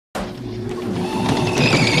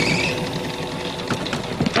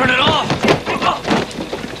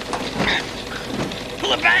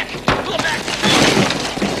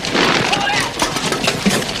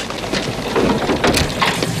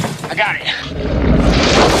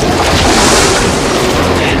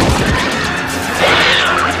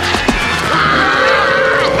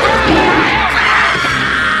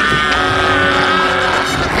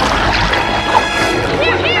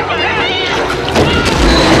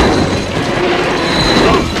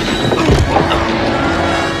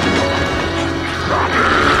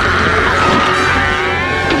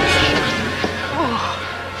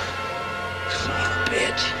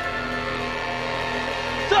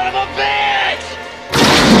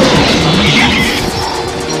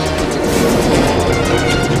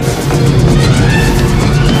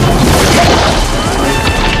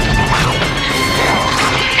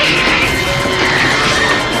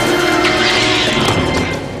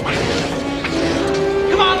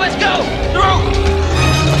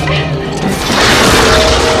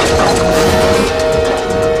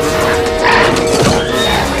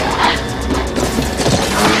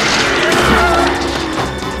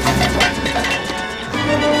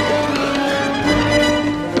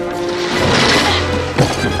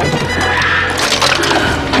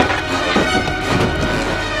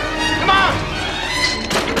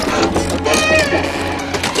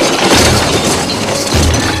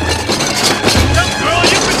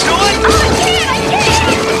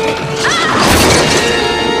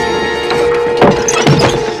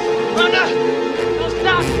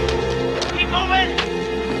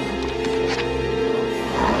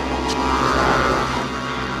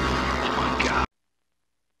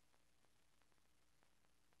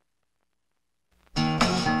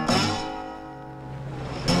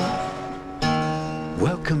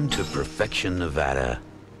Welcome to Perfection, Nevada,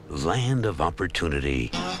 land of opportunity.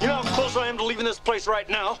 You know how close I am to leaving this place right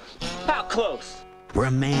now? How close? Where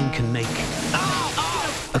a man can make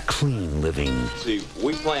a clean living. See,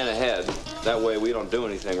 we plan ahead. That way we don't do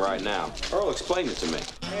anything right now. Earl, explain it to me.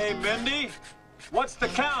 Hey, Mindy, what's the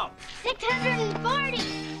count? 640.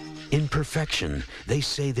 In Perfection, they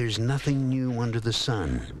say there's nothing new under the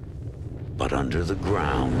sun, but under the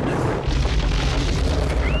ground.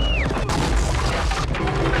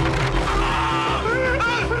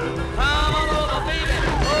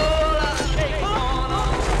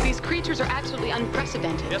 These creatures are absolutely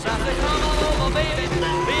unprecedented. Yes, I say, come on over, baby. Baby,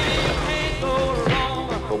 you can't go wrong.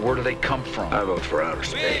 But where do they come from? I vote for outer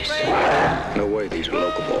space. No way these are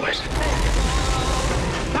local boys.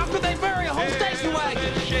 How could they bury a whole station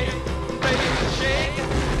wagon?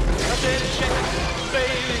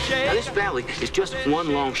 Now, this valley is just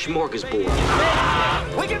one long smorgasbord.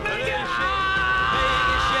 We can make it!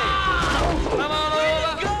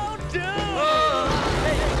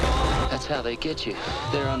 That's how they get you.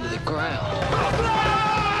 They're under the ground.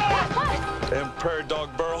 Them prairie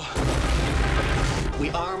dog burrow.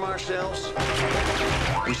 We arm ourselves.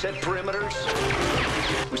 We set perimeters.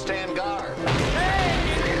 We stand guard.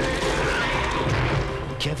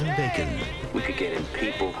 Kevin Bacon. We could get in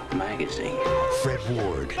People magazine. Fred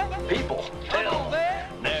Ward. People. Hell.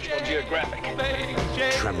 National Geographic.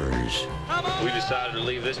 Tremors. We decided to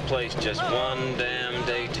leave this place just one damn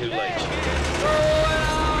day too late.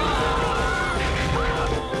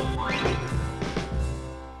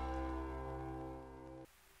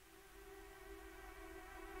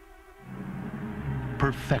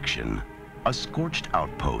 Perfection, a scorched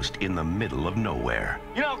outpost in the middle of nowhere.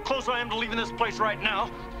 You know how close I am to leaving this place right now?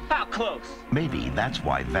 How close? Maybe that's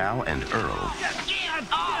why Val and Earl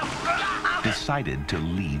decided to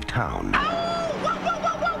leave town.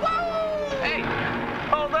 Hey,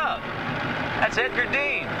 hold up. That's Edgar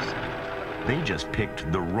Deans. They just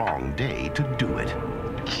picked the wrong day to do it.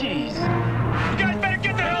 Jeez. You guys better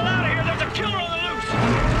get the hell out of here. There's a killer on the loose.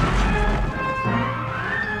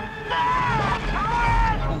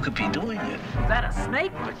 Who could be doing it? Is that a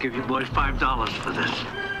snake? I'll give you boys $5 for this.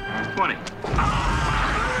 20.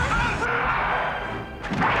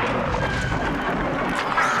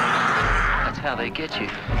 That's how they get you.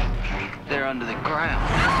 They're under the ground.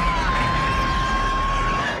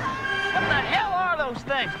 What the hell are those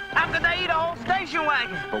things? How could they eat a whole station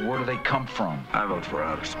wagon? But where do they come from? I vote for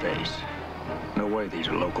outer space. No way these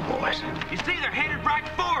are local boys. You see, they're headed right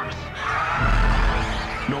for us.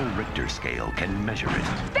 No Richter scale can measure it.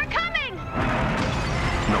 They're coming!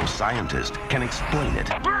 No scientist can explain it.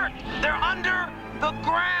 Bert, they're under the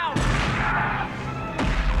ground.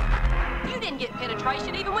 You didn't get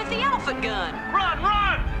penetration even with the elephant gun. Run,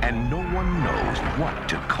 run! And no one knows what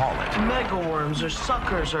to call it. Megaworms or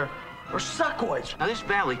suckers or suckoids. Now, this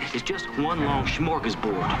valley is just one long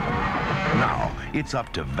smorgasbord. Now, it's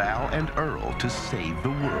up to Val and Earl to save the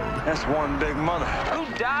world. That's one big mother. Who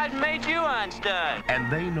died and made you Einstein?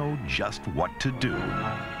 And they know just what to do.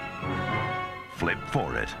 Flip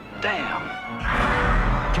for it. Damn.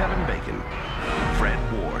 Kevin Bacon, Fred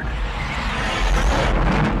Ward.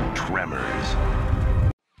 Tremors.